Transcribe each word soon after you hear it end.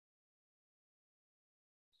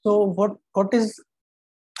So what is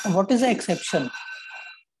the exception?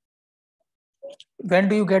 When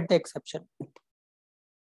do you get the exception?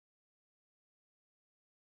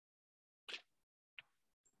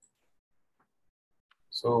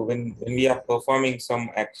 So when we are performing some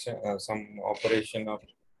action, some operation or.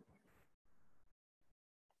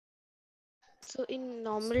 So in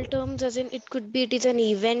normal terms, as in it could be, it is an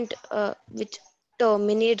event which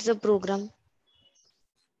terminates the program.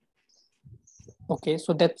 Okay,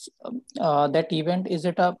 so that's that event, is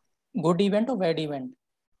it a good event or bad event?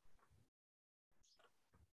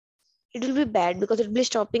 It will be bad because it will be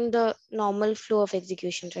stopping the normal flow of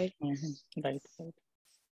execution, right? Right.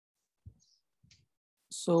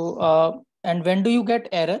 So and when do you get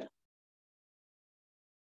error?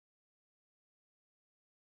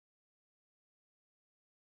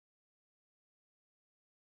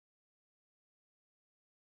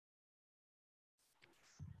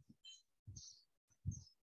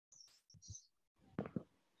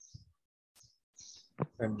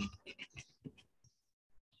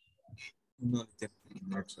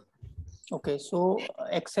 Okay, so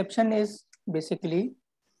exception is basically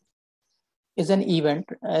an event,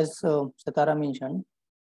 as Satara mentioned.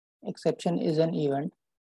 Exception is an event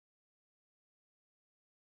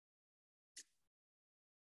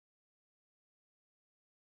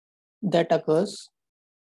that occurs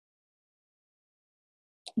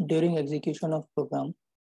during execution of program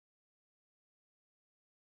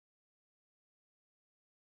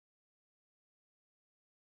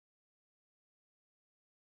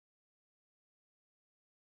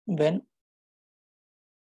when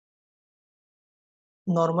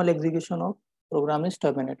normal execution of program is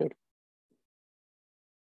terminated.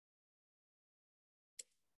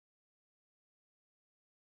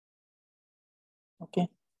 Okay,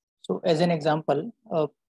 so as an example,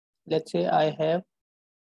 let's say I have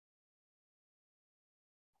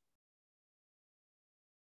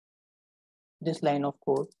this line of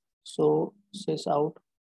code. So sys out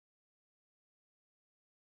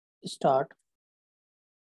start,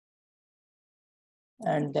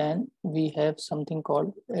 and then we have something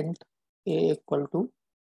called int a equal to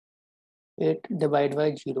 8 divided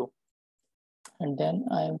by 0, and then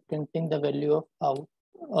I am printing the value of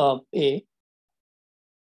out a.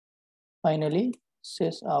 Finally,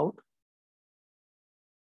 sys out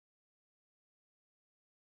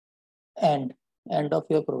end of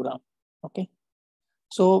your program. Okay,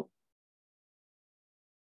 so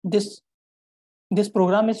this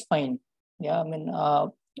program is fine. Yeah, I mean,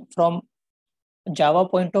 from Java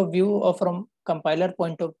point of view or from compiler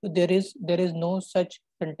point of view, there is no such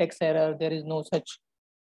syntax error. There is no such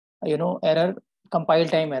error, compile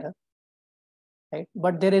time error, right?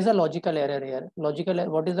 But there is a logical error here.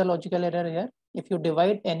 What is the logical error here? If you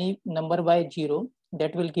divide any number by 0,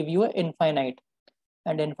 that will give you an infinite,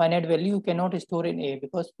 and infinite value you cannot store in A,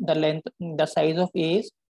 because the size of A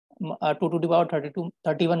is 2 to the power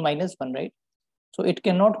 31 minus 1, right? So it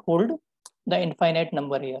cannot hold the infinite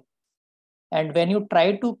number here. And when you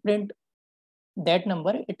try to print that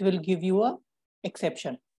number, it will give you a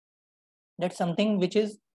exception. That's something which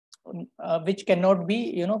is which cannot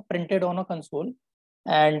be printed on a console,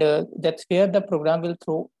 and that's where the program will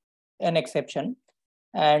throw an exception.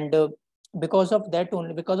 And because of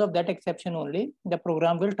that exception only, the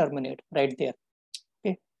program will terminate right there.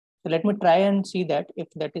 Okay, so let me try and see that if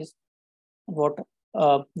that is what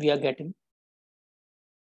we are getting.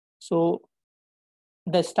 So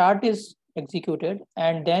the start is executed,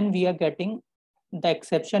 and then we are getting the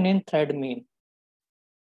exception in thread main.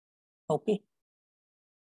 Okay,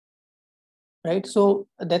 right? So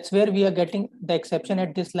that's where we are getting the exception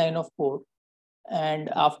at this line of code, and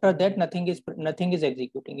after that nothing is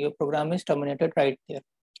executing. Your program is terminated right there.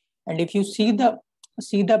 And if you see the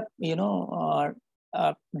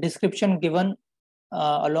description given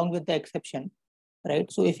along with the exception, right?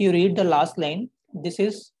 So if you read the last line, this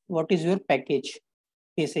is what is your package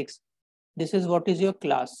basics. This is what is your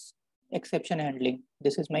class exception handling.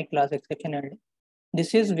 This is my class exception handling.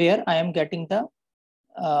 This is where I am getting the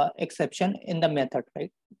exception in the method,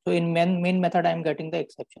 right? So in main method, I am getting the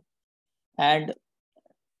exception, and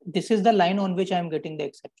this is the line on which I am getting the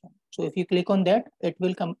exception. So if you click on that, it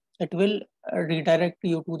will redirect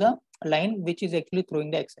you to the line which is actually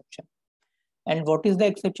throwing the exception. And what is the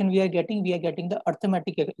exception we are getting? We are getting the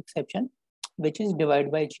arithmetic exception, which is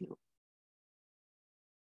divide by 0.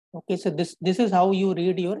 Okay, so this is how you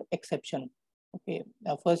read your exception. Okay,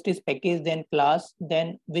 first is package, then class,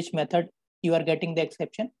 then which method you are getting the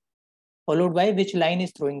exception, followed by which line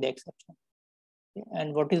is throwing the exception. Okay,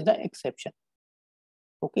 and what is the exception?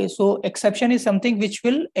 Okay, so exception is something which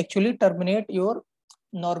will actually terminate your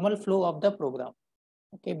normal flow of the program.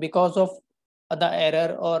 Okay, because of the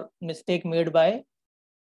error or mistake made by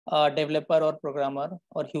a developer or programmer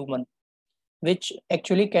or human, which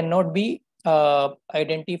actually cannot be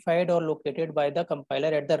identified or located by the compiler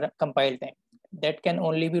at the compile time. That can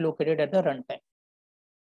only be located at the runtime.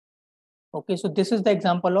 Okay, so this is the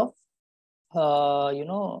example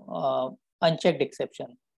of unchecked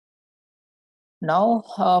exception. Now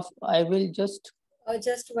I will just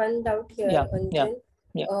one doubt here, yeah Anjan.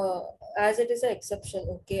 yeah. As it is an exception,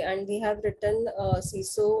 okay, and we have written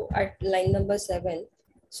CISO at line number 7.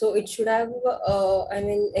 So it should have,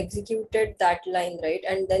 executed that line, right?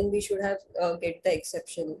 And then we should have get the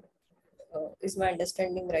exception. Is my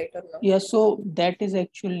understanding right or not? Yeah, so that is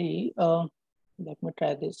actually, let me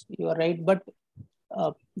try this. You are right, but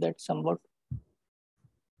that's somewhat.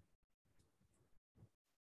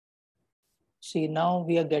 See, now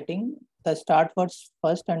we are getting the start words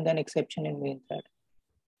first and then exception in main thread.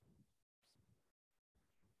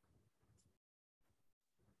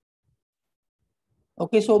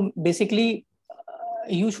 Okay, so basically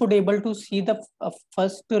you should able to see the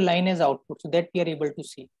first line as output, so that we are able to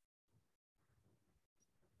see.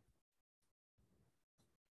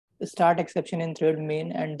 Start exception in thread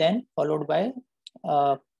main and then followed by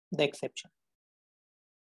the exception.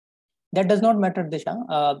 That does not matter,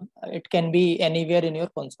 Disha. It can be anywhere in your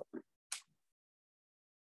console.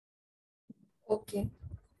 Okay.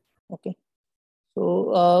 Okay.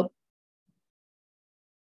 So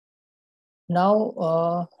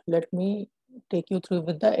now let me take you through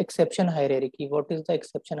with the exception hierarchy. What is the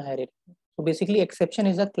exception hierarchy? So basically, exception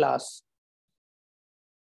is a class.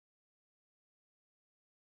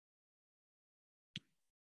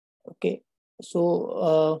 Okay.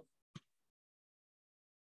 So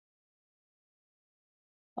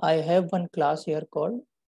I have one class here called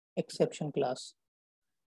exception class.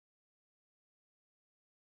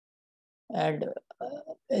 And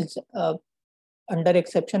it's under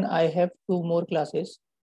exception, I have two more classes.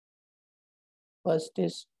 First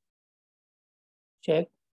is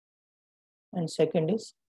checked and second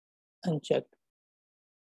is unchecked.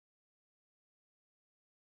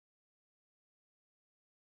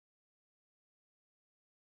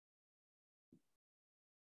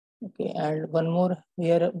 Okay, and one more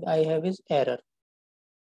here I have is error.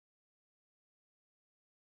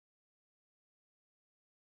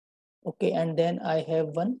 Okay, and then I have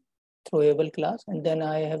one throwable class and then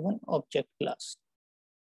I have one object class.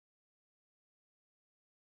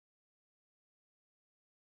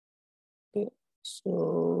 Okay,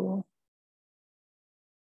 so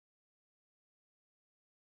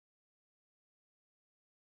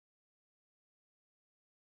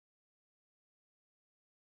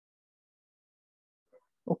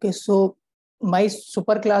okay, so my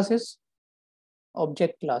super class is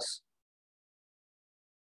object class.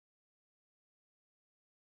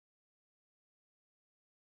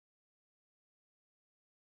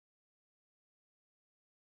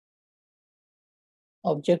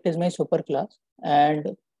 Object is my super class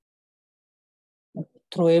and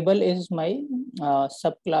throwable is my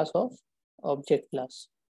subclass of object class.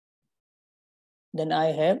 Then I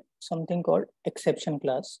have something called exception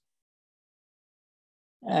class.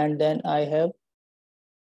 And then I have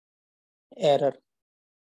error.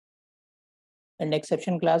 And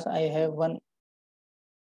exception class, I have one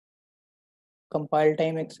compile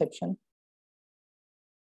time exception,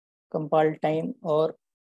 compile time or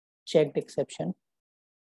checked exception.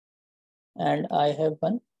 And I have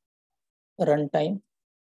one runtime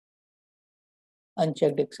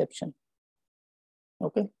unchecked exception.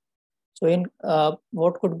 Okay. So in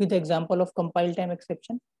what could be the example of compile time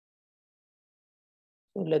exception?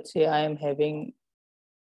 So let's say I am having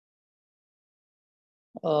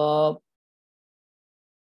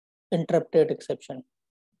interrupted exception.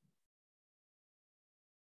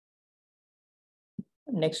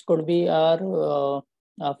 Next could be our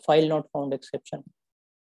file not found exception.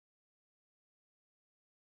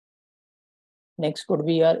 Next could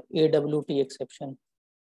be our AWT exception.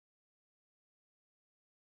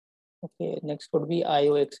 Okay, next could be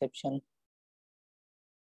IO exception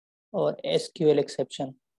or SQL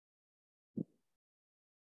exception.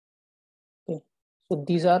 Okay, so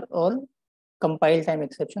these are all compile time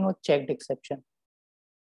exception or checked exception.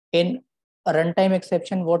 In a runtime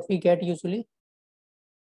exception, what we get usually?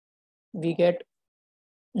 We get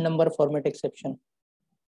number format exception.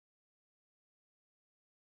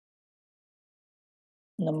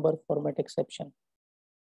 Number format exception.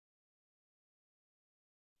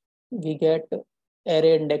 We get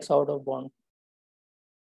array index out of bound.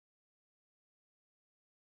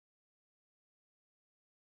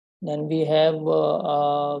 Then we have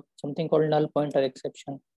something called null pointer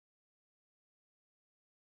exception.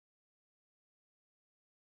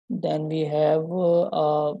 Then we have,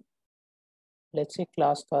 let's say,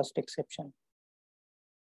 class cast exception.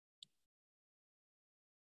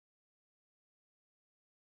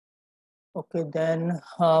 Okay, then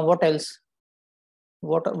what else?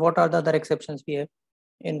 What are the other exceptions we have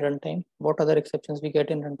in runtime? What other exceptions we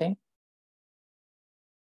get in runtime?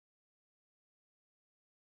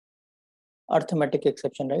 Arithmetic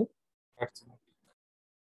exception, right?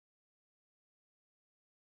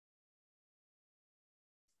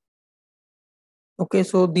 Okay,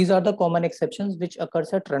 so these are the common exceptions which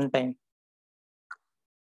occurs at runtime.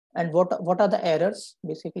 And what are the errors?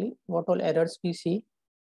 Basically, what all errors we see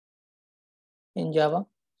in Java?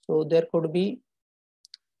 So there could be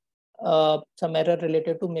some error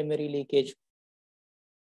related to memory leakage,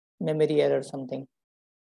 memory error, something,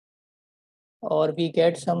 or we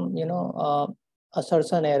get some,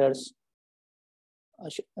 assertion errors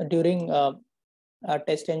during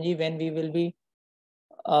test ng, when we will be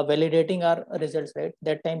validating our results, right?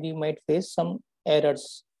 That time we might face some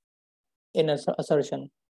errors in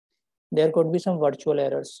assertion. There could be some virtual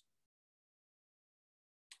errors.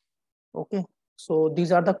 Okay, so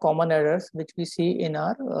these are the common errors which we see in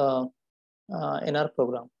our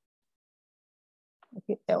program.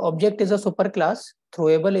 Okay, object is a superclass,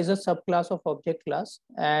 throwable is a subclass of object class,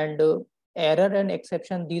 and error and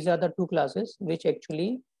exception, these are the two classes which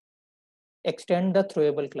actually extend the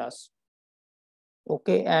throwable class.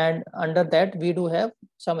 Okay, and under that we do have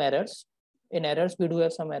some errors. In errors we do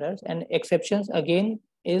have some errors, and exceptions again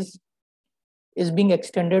is being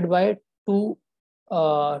extended by two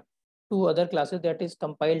other classes, that is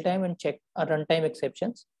compile time and check runtime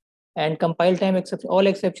exceptions. And compile time exception, all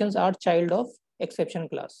exceptions are child of exception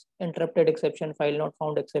class. Interrupted exception, file not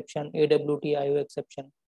found exception, AWT IO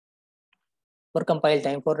exception for compile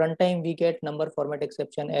time. For runtime we get number format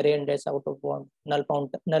exception, array index, out of bound, null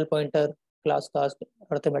pointer, class cast,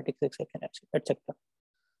 arithmetic exception, etc.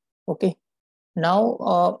 Okay,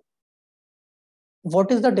 now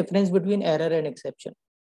what is the difference between error and exception?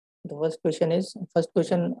 The first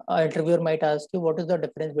question interviewer might ask you, what is the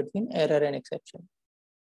difference between error and exception?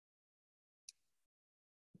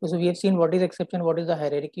 So we have seen what is exception, what is the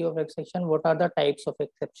hierarchy of exception, what are the types of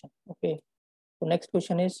exception. Okay, so next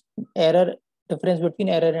question is difference between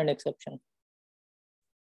error and exception.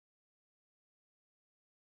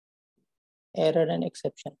 Error and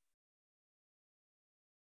exception.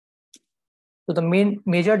 So the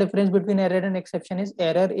major difference between error and exception is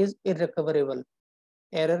error is irrecoverable.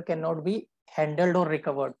 Error cannot be handled or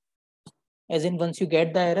recovered. As in, once you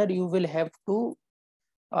get the error, you will have to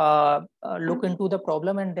look into the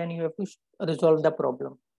problem and then you have to resolve the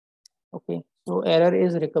problem. Okay, so error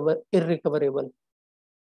is irrecoverable.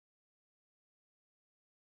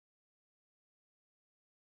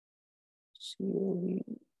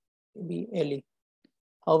 COVBLE.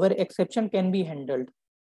 However, exception can be handled.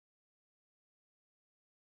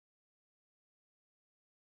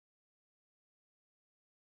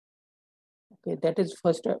 Okay, that is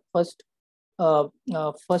first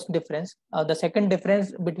difference. The second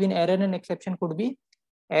difference between error and exception could be,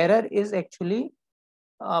 error is actually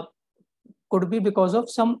could be because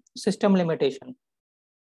of some system limitation.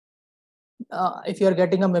 If you are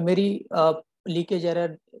getting a memory leakage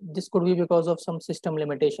error, this could be because of some system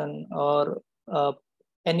limitation or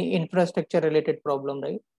any infrastructure related problem,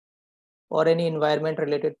 right? Or any environment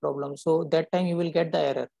related problem. So that time you will get the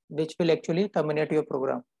error, which will actually terminate your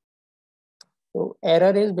program. So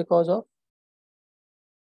error is because of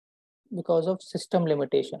system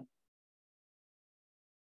limitation.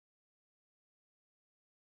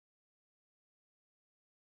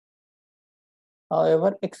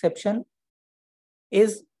 However, exception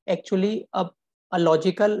is actually a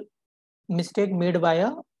logical mistake made by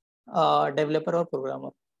a developer or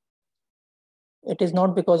programmer. It is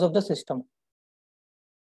not because of the system.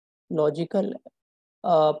 Logical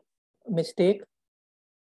mistake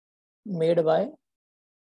made by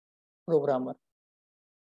programmer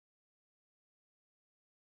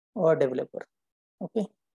or developer. Okay,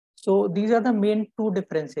 so these are the main two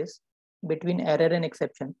differences between error and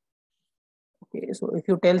exception. Okay, so if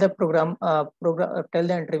you tell the tell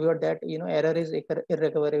the interviewer that error is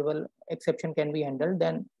irrecoverable, exception can be handled,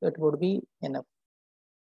 then it would be enough.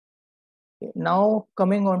 Okay, now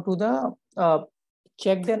coming on to the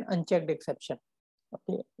checked and unchecked exception.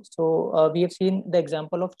 Okay, so we have seen the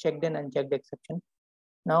example of checked and unchecked exception.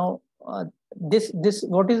 Now this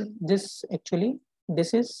what is this actually?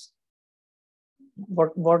 This is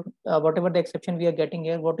whatever the exception we are getting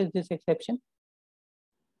here. What is this exception?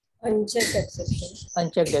 Unchecked exception.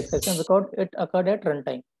 Unchecked exception, because it occurred at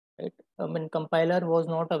runtime, right? I mean, compiler was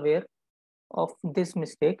not aware of this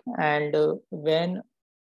mistake, and when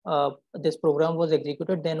this program was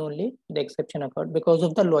executed, then only the exception occurred because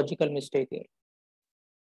of the logical mistake here.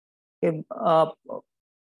 Okay,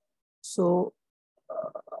 so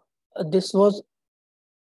this was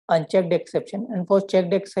unchecked exception, and for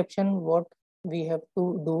checked exception, what we have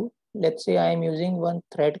to do, let's say I am using one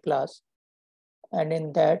thread class, and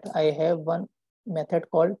in that I have one method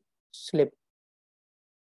called slip.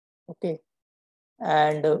 Okay,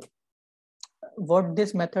 and what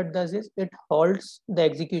this method does is it halts the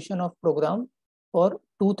execution of program for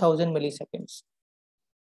 2000 milliseconds.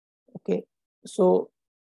 Okay, so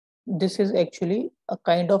this is actually a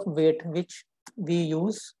kind of wait which we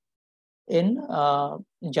use in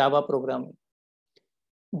Java programming,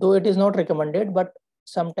 though it is not recommended, but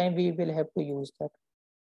sometime we will have to use that.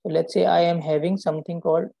 So let's say I am having something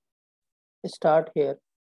called start here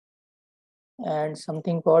and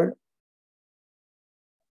something called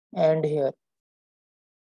end here.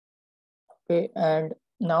 Okay, and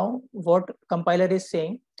now what compiler is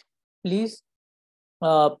saying, please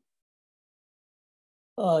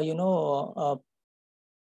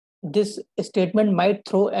this statement might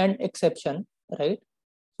throw an exception, right?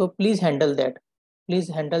 So please handle that. Please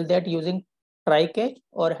handle that using try catch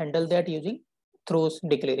or handle that using throws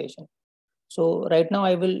declaration. So right now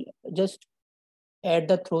I will just add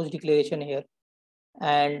the throws declaration here,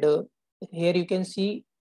 and here you can see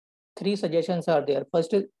three suggestions are there.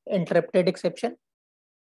 First is interrupted exception,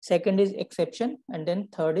 second is exception, and then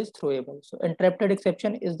third is throwable. So interrupted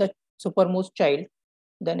exception is the supermost child,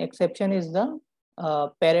 then exception is the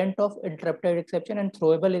parent of interrupted exception, and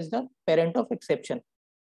throwable is the parent of exception,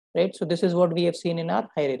 right? So this is what we have seen in our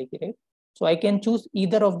hierarchy, right? So I can choose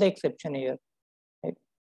either of the exception here, right?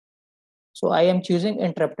 So I am choosing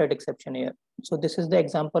interrupted exception here. So this is the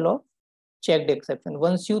example of checked exception.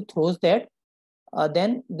 Once you throws that,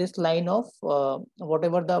 then this line of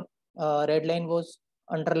whatever the red line was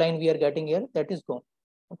underline we are getting here, that is gone.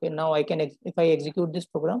 Okay, now I can, if I execute this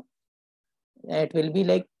program, it will be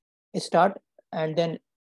like start, and then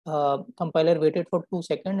compiler waited for 2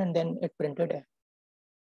 seconds and then it printed A.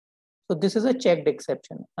 So this is a checked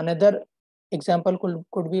exception. Another example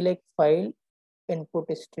could be like file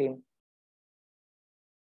input stream.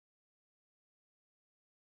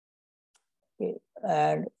 Okay,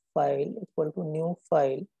 add file equal to new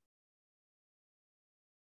file.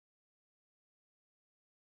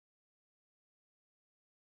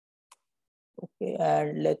 Okay,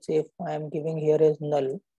 and let's say if I am giving here as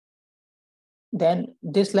null, then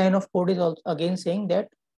this line of code is also again saying that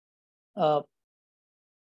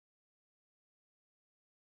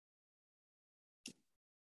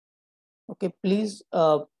okay, please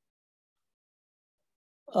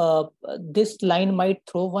this line might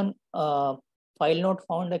throw one file not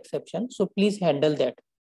found exception, so please handle that.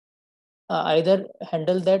 Either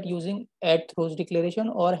handle that using add throws declaration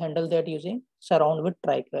or handle that using surround with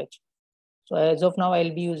try catch. So as of now,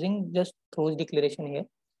 I'll be using just throws declaration here.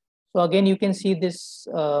 So again, you can see this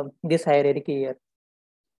this hierarchy here.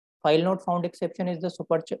 File not found exception is the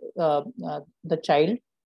the child,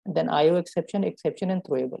 then IO exception, exception, and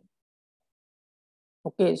throwable.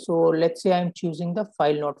 Okay, so let's say I'm choosing the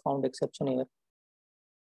file not found exception here.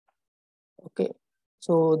 Okay,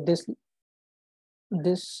 so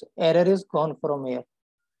this error is gone from here.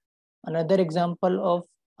 Another example of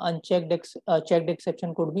unchecked checked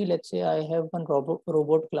exception could be, let's say I have one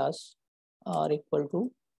robot class are equal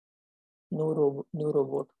to new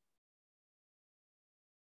robot.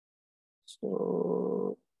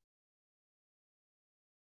 So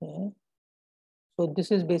okay. So this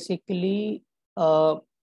is basically a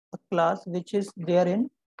class which is there in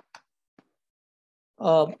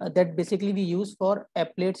that basically we use for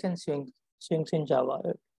applets and swings in Java.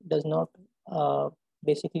 It does not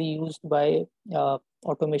basically used by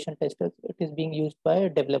automation testers. It is being used by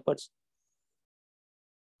developers.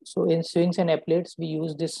 So in swings and applets, we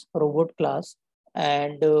use this robot class,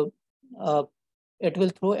 and it will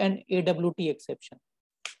throw an AWT exception.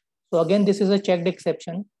 So again, this is a checked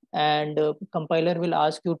exception, and compiler will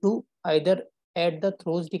ask you to either add the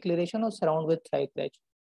throws declaration or surround with try catch.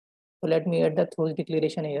 So let me add the throws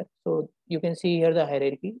declaration here. So you can see here the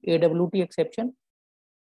hierarchy: AWT exception,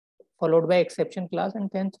 followed by exception class, and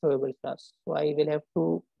then throwable class. So I will have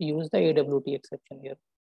to use the AWT exception here,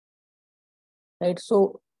 right?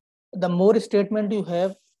 So the more statement you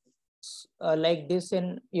have like this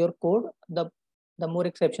in your code, the more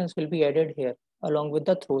exceptions will be added here along with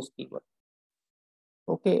the throws keyword.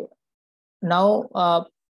 Okay, now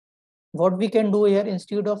what we can do here,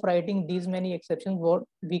 instead of writing these many exceptions, what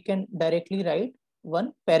we can directly write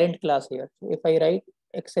one parent class here. So if I write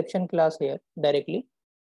exception class here directly,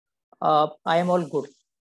 I am all good.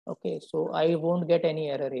 Okay, so I won't get any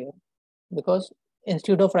error here, because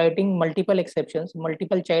instead of writing multiple exceptions,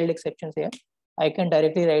 multiple child exceptions here, I can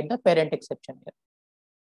directly write the parent exception here.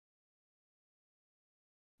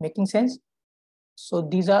 Making sense? So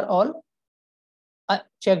these are all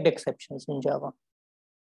checked exceptions in Java.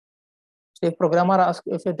 So if programmer asks,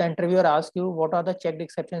 if the interviewer asks you what are the checked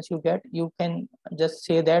exceptions you get, you can just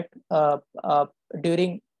say that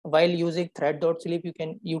during while using thread.sleep,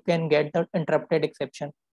 you can get the interrupted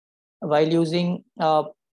exception. While using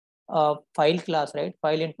file class, right?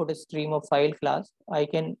 File input stream of file class, I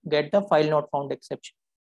can get the file not found exception.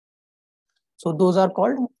 So those are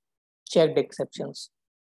called checked exceptions,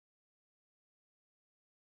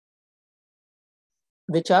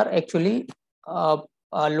 which are actually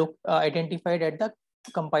identified at the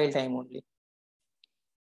compile time only.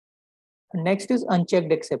 Next is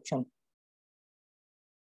unchecked exception.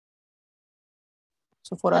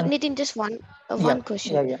 So for Nitin, just one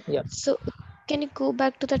question. yeah. So can you go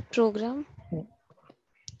back to that program? Hmm.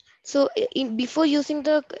 So before using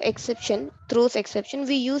the exception, throws exception,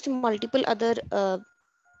 we used multiple other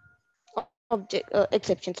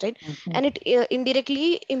exceptions, right? Mhm. And it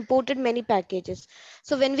indirectly imported many packages.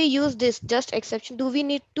 So when we use this just exception, do we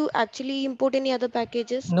need to actually import any other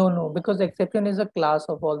packages? No, because exception is a class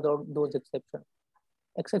of all those exceptions.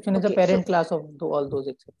 Exception is a Okay, so parent class of all those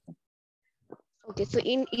exceptions. okay, so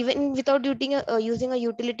in even without using a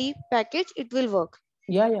utility package, it will work.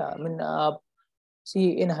 Yeah. I mean,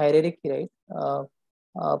 see in hierarchy, right?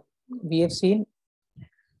 Uh, we have seen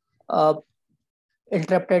uh,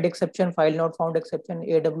 interrupted exception, file not found exception,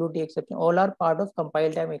 AWT exception, all are part of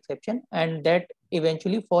compile time exception, and that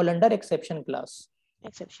eventually fall under exception class.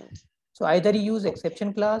 Exceptions. So either you use Okay.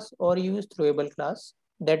 exception class or you use throwable class.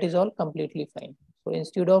 That is all completely fine. So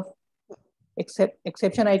instead of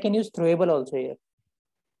exception, I can use throwable also here.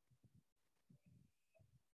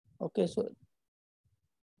 Okay, so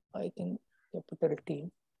I think capital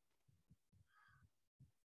T.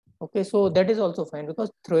 Okay, so that is also fine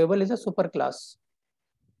because throwable is a super class,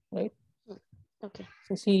 right? Okay.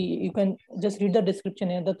 So see, you can just read the description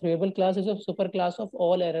here. The throwable class is a super class of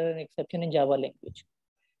all error and exception in Java language.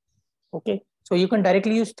 Okay, so you can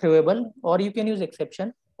directly use throwable, or you can use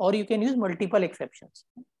exception, or you can use multiple exceptions.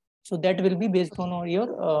 So that will be based on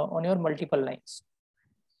your multiple lines.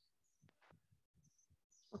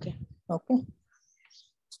 Okay. Okay,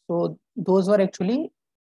 so those were actually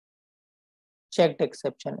checked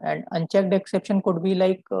exception, and unchecked exception could be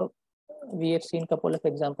like we have seen couple of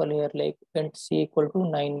example here, like int c equal to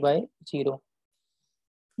 9/0.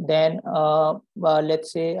 Then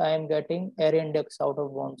let's say I am getting array index out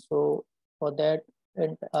of bound. So for that,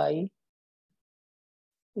 int I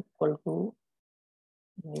equal to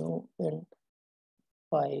new int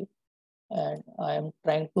 5, and I am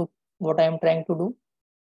trying to do,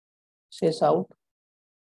 says out.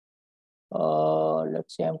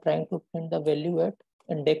 Let's say I'm trying to print the value at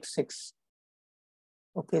index 6.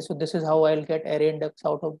 Okay, so this is how I'll get array index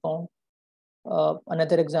out of bound.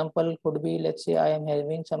 Another example could be, let's say I am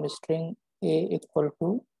having some string a equal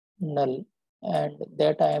to null, and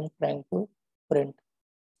that I am trying to print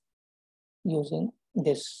using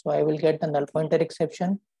this. So I will get the null pointer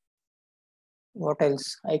exception. What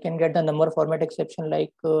else? I can get the number format exception,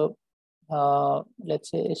 like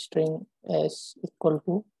let's say string s equal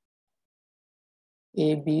to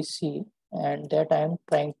ABC, and that I am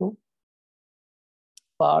trying to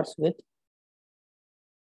parse with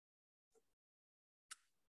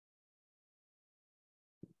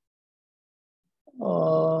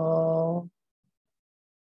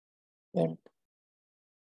int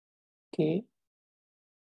k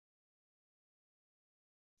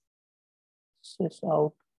sys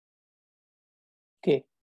out k.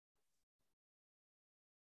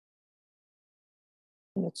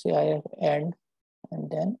 Let's say I have end and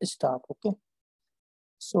then start.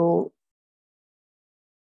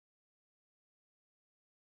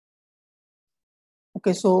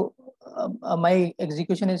 Okay, so my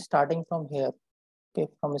execution is starting from here. Okay,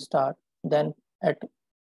 from start. Then at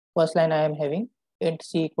first line I am having int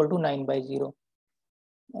c equal to 9/0,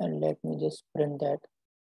 and let me just print that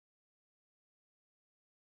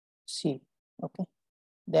c. Okay,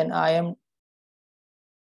 then I am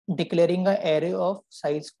declaring an array of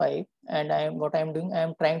size 5, and what I am doing, I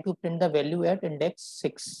am trying to print the value at index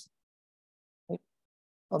 6, right?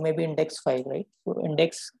 Or maybe index 5, right? So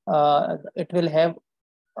index it will have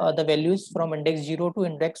the values from index 0 to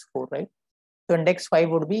index 4, right? So index 5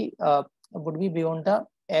 would be beyond the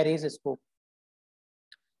array's scope.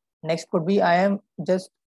 Next could be I am just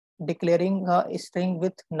declaring a string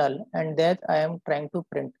with null, and that I am trying to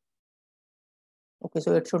print. Okay,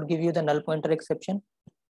 so it should give you the null pointer exception.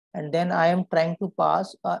 and then I am trying to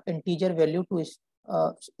pass a integer value to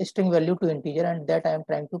string value to integer, and that I am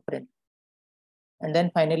trying to print. And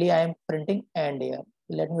then finally I am printing and here.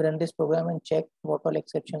 Let me run this program and check what all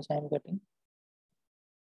exceptions I am getting.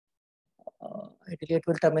 Ideally it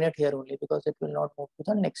will terminate here only because it will not move to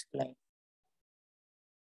the next line.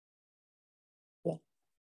 Okay.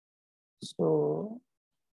 So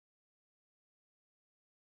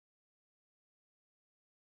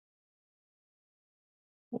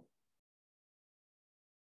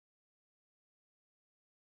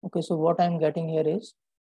okay, so what I'm getting here is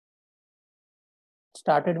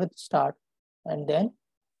started with start, and then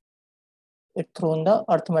it thrown the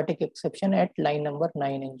arithmetic exception at line number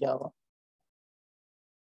 9 in Java,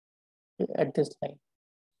 at this line.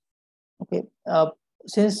 Okay,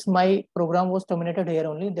 since my program was terminated here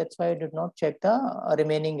only, that's why I did not check the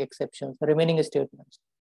remaining exceptions, the remaining statements.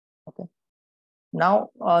 Okay, now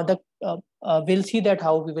we'll see that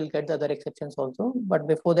how we will get the other exceptions also, but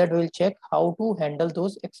before that we'll check how to handle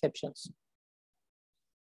those exceptions.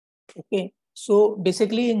 Okay, so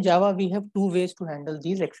basically in Java we have two ways to handle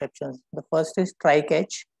these exceptions. The first is try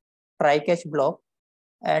catch block,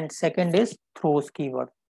 and second is throws keyword.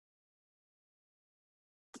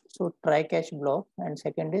 So try catch block and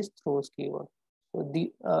second is throws keyword. So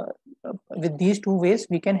the with these two ways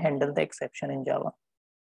we can handle the exception in Java.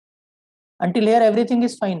 Until here everything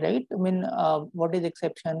is fine, right? I mean, what is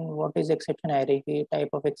exception hierarchy, type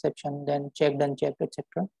of exception, then checked, unchecked,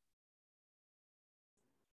 etc.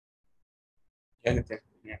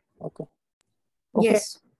 Yeah. Okay.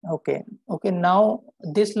 Yes. Okay. Now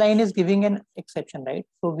this line is giving an exception, right?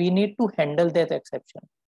 So we need to handle that exception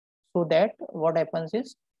so that what happens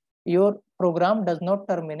is your program does not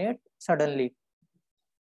terminate suddenly.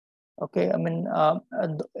 Okay, I mean,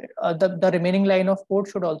 the remaining line of code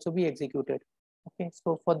should also be executed. Okay,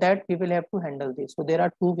 so for that we will have to handle this. So there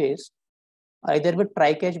are two ways, either with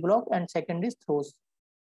try catch block and second is throws,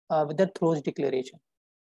 with the throws declaration.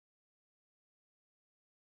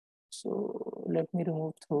 So let me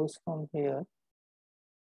remove throws from here,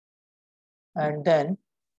 and then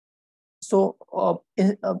so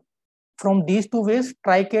from these two ways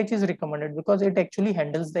try catch is recommended because it actually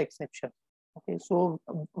handles the exception. Okay, so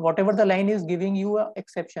whatever the line is giving you an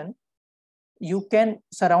exception, you can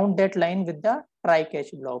surround that line with the try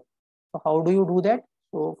catch block. So how do you do that?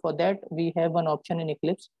 So for that we have an option in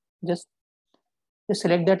Eclipse. Just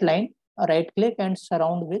select that line, right click and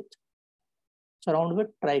surround with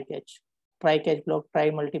try catch block, try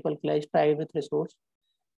multiple clash, try with resource.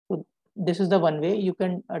 So this is the one way you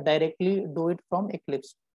can directly do it from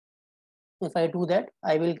Eclipse. If I do that,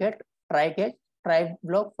 I will get try catch, try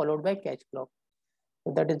block followed by catch block.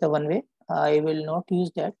 So that is the one way. I will not use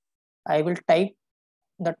that. I will type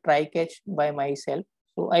the try catch by myself.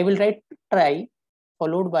 So I will write try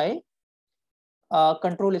followed by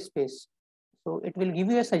control space. So it will give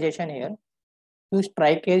you a suggestion here. Use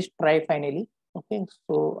try catch, try finally. Okay,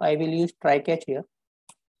 so I will use try catch here,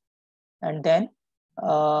 and then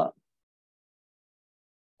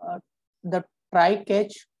the try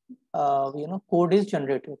catch code is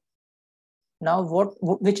generated. Now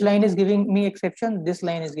which line is giving me exception? This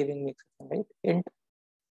line is giving me exception, right? Int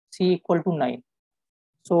c equal to 9.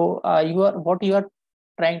 So what you are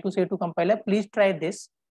trying to say to compiler, please try this,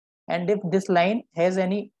 and if this line has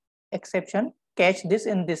any exception, catch this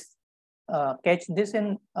in this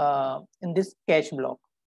in this catch block.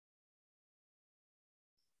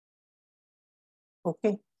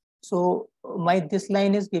 Okay, so this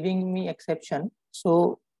line is giving me exception.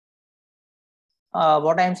 So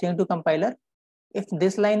what I am saying to compiler, if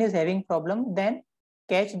this line is having problem, then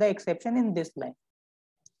catch the exception in this line.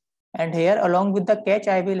 And here along with the catch,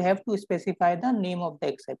 I will have to specify the name of the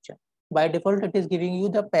exception. By default, it is giving you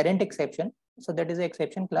the parent exception. So that is the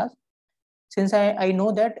exception class. Since I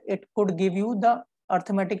know that it could give you the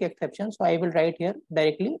arithmetic exception, so I will write here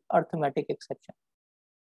directly arithmetic exception.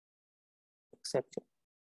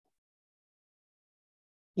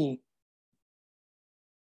 E.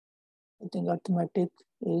 I think arithmetic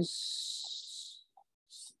is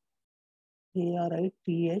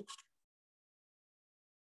ARITH.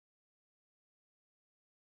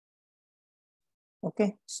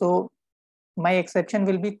 Okay, so my exception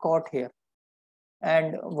will be caught here,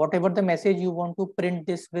 and whatever the message you want to print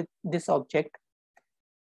this with this object,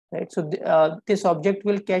 right? So this object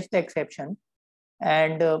will catch the exception,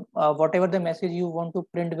 and whatever the message you want to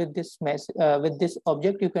print with this with this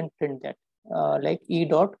object, you can print that like e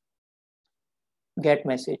dot get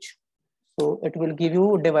message. So it will give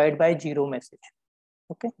you divide by 0 message.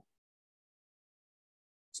 Okay.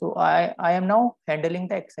 So I am now handling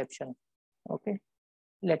the exception. Okay.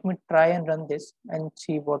 let me try and run this and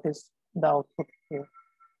see what is the output here.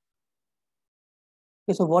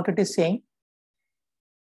 Okay, so what it is saying,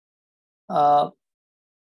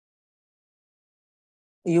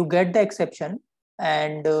 you get the exception,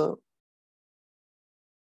 and so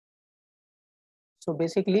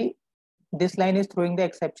basically this line is throwing the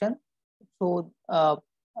exception. So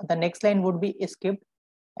the next line would be skipped,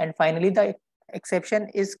 and finally the exception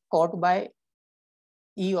is caught by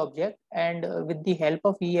E object, and with the help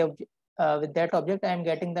of E object, with that object, I am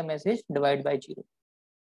getting the message divide by 0.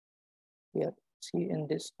 Here, see in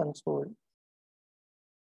this console.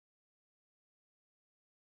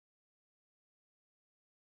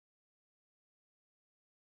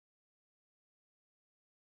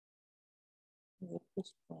 Okay.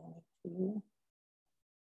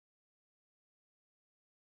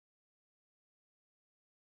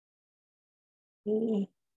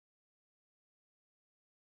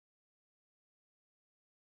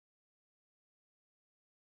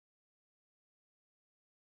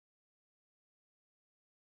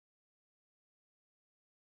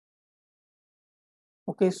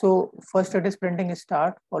 Okay, so first it is printing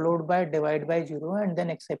start, followed by divide by 0, and then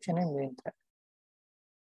exception and main thread.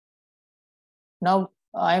 Now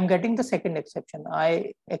I am getting the second exception.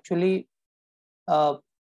 I actually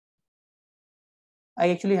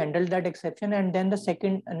handled that exception, and then the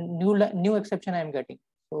second new exception I am getting.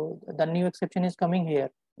 So the new exception is coming here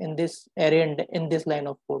in this array and in this line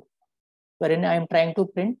of code, wherein I am trying to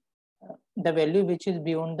print the value which is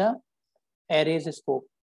beyond the array's scope.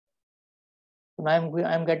 So now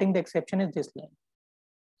I'm getting the exception is this line.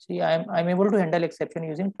 See, I'm able to handle exception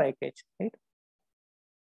using try catch, right?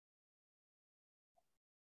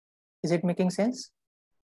 Is it making sense?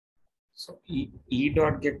 So E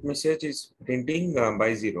dot get message is printing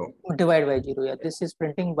by 0. Divide by 0. Yeah, this is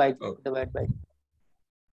printing by 0, Okay. divide by 0.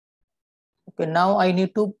 Okay, now I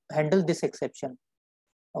need to handle this exception.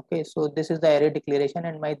 Okay, so this is the array declaration,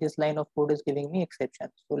 and this line of code is giving me exception.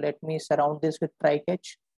 So let me surround this with try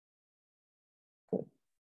catch. Okay.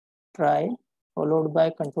 Try followed by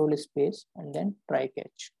control space and then try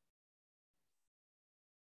catch.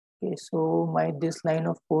 Okay, so this line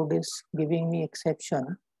of code is giving me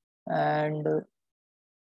exception, and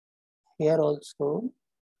here also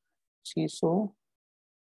see, so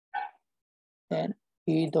then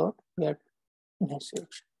E dot get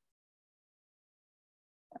message,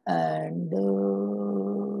 and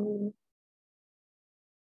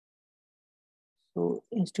so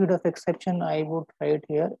instead of exception I would write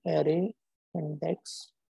here array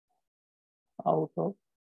index out of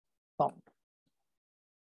count.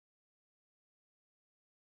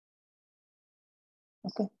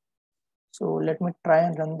 Okay, so let me try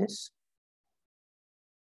and run this.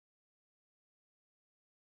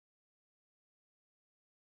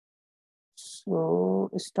 So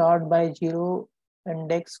start by 0,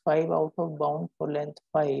 index 5 out of bound for length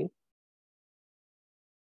 5.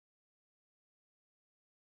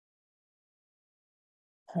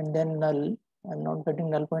 And then null. I'm not getting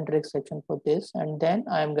null pointer exception for this. And then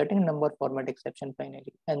I am getting number format exception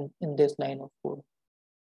finally, and in this line of code.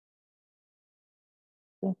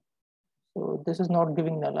 Okay. So this is not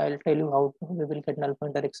giving null. I'll tell you how we will get null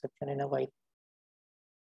pointer exception in a while.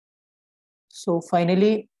 So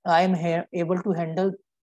finally, I am here able to handle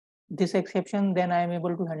this exception. Then I am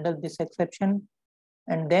able to handle this exception,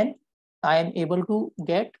 and then I am able to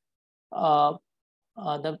get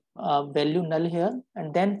the value null here,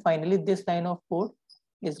 and then finally this line of code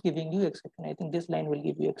is giving you exception. I think this line will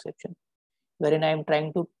give you exception, wherein I am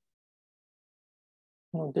trying to,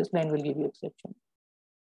 no, this line will give you exception.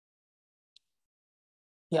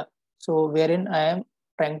 Yeah, so wherein I am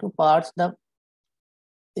trying to parse the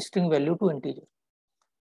string value to integer.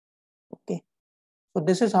 Okay, so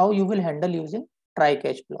this is how you will handle using try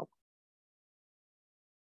catch block.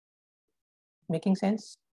 Making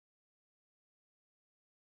sense?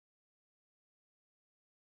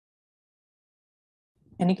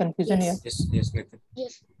 Any confusion Yes. Yes, yes, Nitin.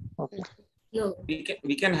 Yes. here? Okay. No.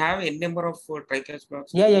 We can have n number of try catch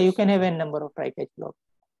blocks. Yeah, you can have n number of try catch blocks.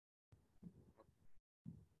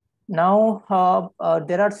 Now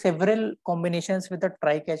there are several combinations with the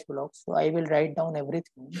try catch block. So I will write down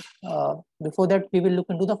everything. Before that, we will look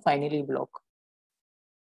into the finally block.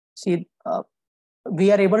 See,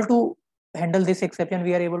 we are able to handle this exception.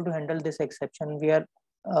 We are able to handle this exception. We are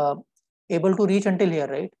able to reach until here,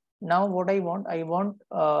 right? Now what I want,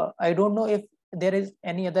 I don't know if there is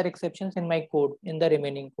any other exceptions in my code, in the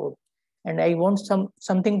remaining code. And I want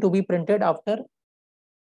something to be printed after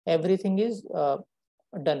everything is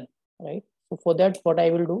done, right? So for that, what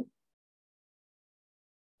I will do,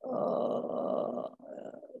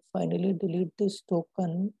 finally delete this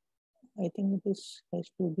token. I think this has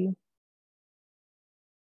to be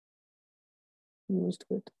used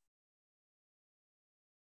with.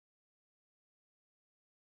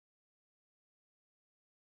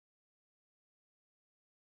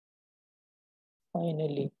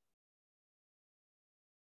 Finally.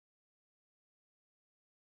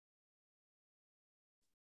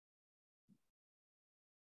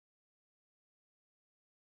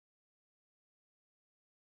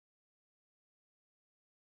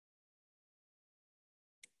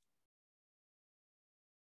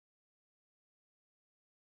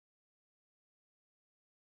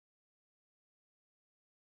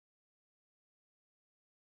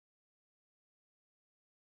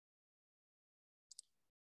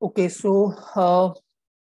 Okay, so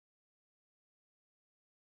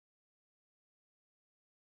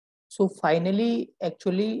finally,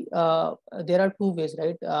 actually, there are two ways,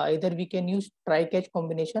 right? Either we can use try catch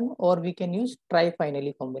combination or we can use try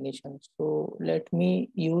finally combination. So let me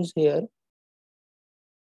use here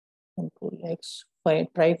Control X,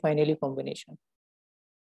 try finally combination.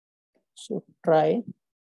 So try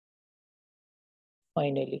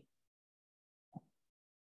finally.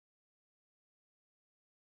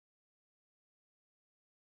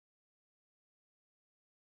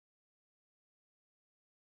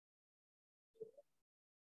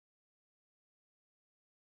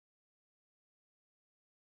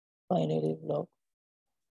 Finally block.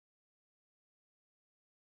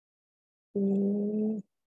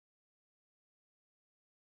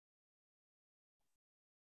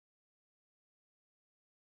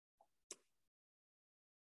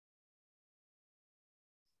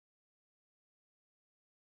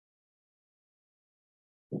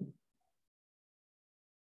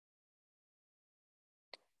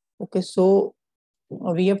 Okay, so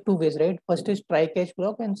we have two ways, right? First is try catch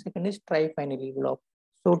block and second is try finally block.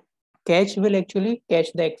 So catch will actually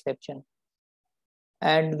catch the exception.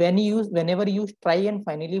 And whenever you use try and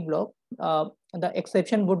finally block, the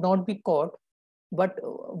exception would not be caught, but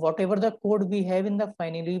whatever the code we have in the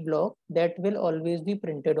finally block, that will always be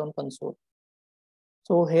printed on console.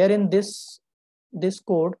 So here in this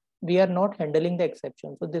code, we are not handling the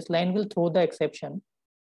exception. So this line will throw the exception,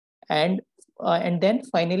 and then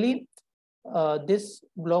finally this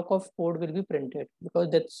block of code will be printed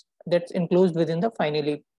because that's enclosed within the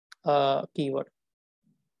finally keyword.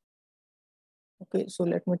 Okay, so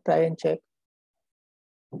let me try and check.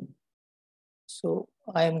 So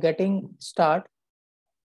I am getting start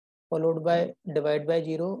followed by divide by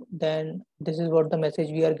 0. Then this is what the message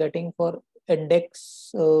we are getting for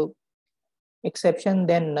index exception,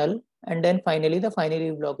 then null, and then finally the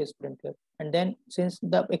finally block is printed. And then since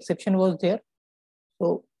the exception was there,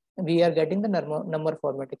 so we are getting the number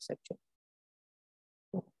format exception.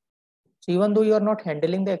 So even though you are not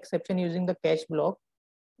handling the exception using the catch block,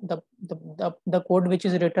 the code which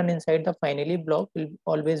is written inside the finally block will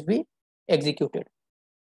always be executed.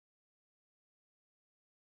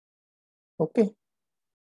 Okay.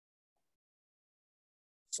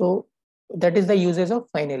 So that is the uses of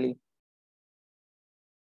finally.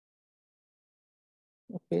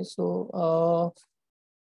 Okay, so